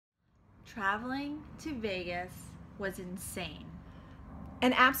Traveling to Vegas was insane.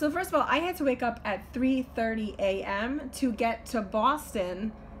 And so first of all, I had to wake up at 3:30 a.m. to get to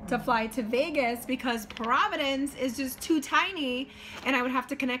Boston to fly to Vegas because Providence is just too tiny, and I would have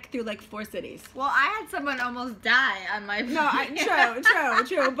to connect through like 4 cities. Well, I had someone almost die on my plane. No,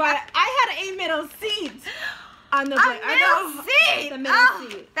 true. But I had a middle seat on the plane. Middle seat. The middle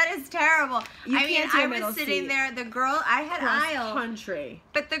seat. That is terrible. I was sitting seat. there. The girl, I had aisle. Country.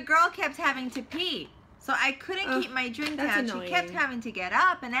 But the girl kept having to pee. So I couldn't keep my drink down. Annoying. She kept having to get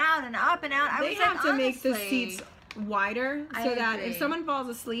up and out and up and out. They have to make the seats wider so that if someone falls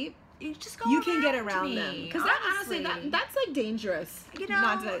asleep, you just go. You can get around them. Because honestly, that's like dangerous. You know,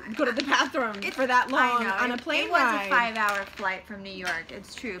 not to go to the bathroom for that long on a plane ride. It was a 5-hour flight from New York.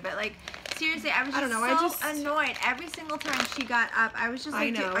 It's true, but like seriously, I was just so annoyed every single time she got up. I was just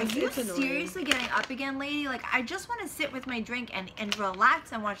like, are you seriously getting up again, lady? Like, I just want to sit with my drink and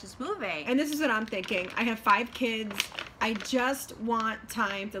relax and watch this movie. And this is what I'm thinking. I have 5 kids. I just want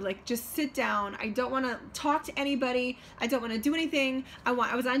time to like just sit down. I don't want to talk to anybody. I don't want to do anything. I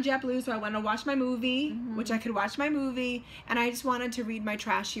was on JetBlue, so I wanted to watch my movie, which I could watch my movie, and I just wanted to read my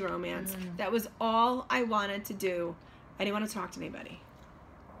trashy romance. That was all I wanted to do. I didn't want to talk to anybody.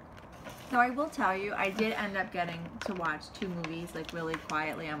 So I will tell you, I did end up getting to watch 2 movies like really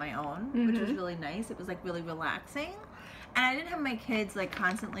quietly on my own, which was really nice. It was like really relaxing, and I didn't have my kids like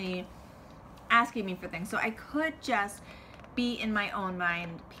constantly asking me for things, so I could just be in my own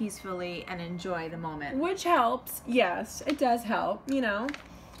mind peacefully and enjoy the moment. Which helps. Yes, it does help. You're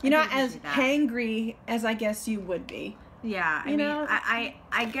not as hangry as I guess you would be. Yeah, I mean,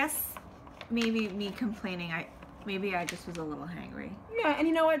 I guess maybe me complaining, maybe I just was a little hangry. Yeah, and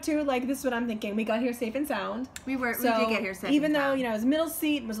you know what too? Like, this is what I'm thinking. We got here safe and sound. We did get here safe even and though, sound. it was middle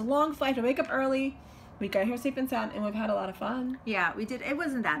seat, it was a long flight, to wake up early, we got here safe and sound, and we've had a lot of fun. Yeah, we did. It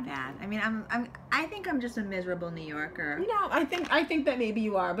wasn't that bad. I mean, I think I'm just a miserable New Yorker. I think that maybe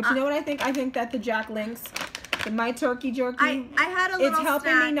you are, but you know what I think? I think that the Jack Links, my turkey jerky, I had a little it's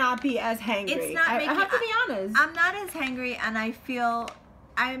helping me not be as hangry. It's not making, I have to be honest. I'm not as hangry, and I feel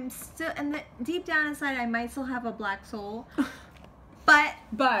I'm still, and deep down inside, I might still have a black soul.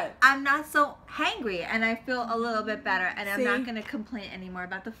 But I'm not so hangry, and I feel a little bit better, and I'm not going to complain anymore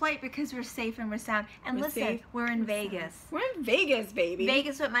about the flight because we're safe and we're sound. And listen, we're in Vegas. We're in Vegas, baby.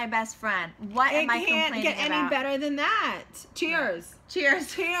 Vegas with my best friend. What am I complaining about? It can't get any better than that. Cheers.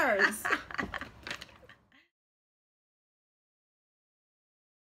 Cheers. Cheers.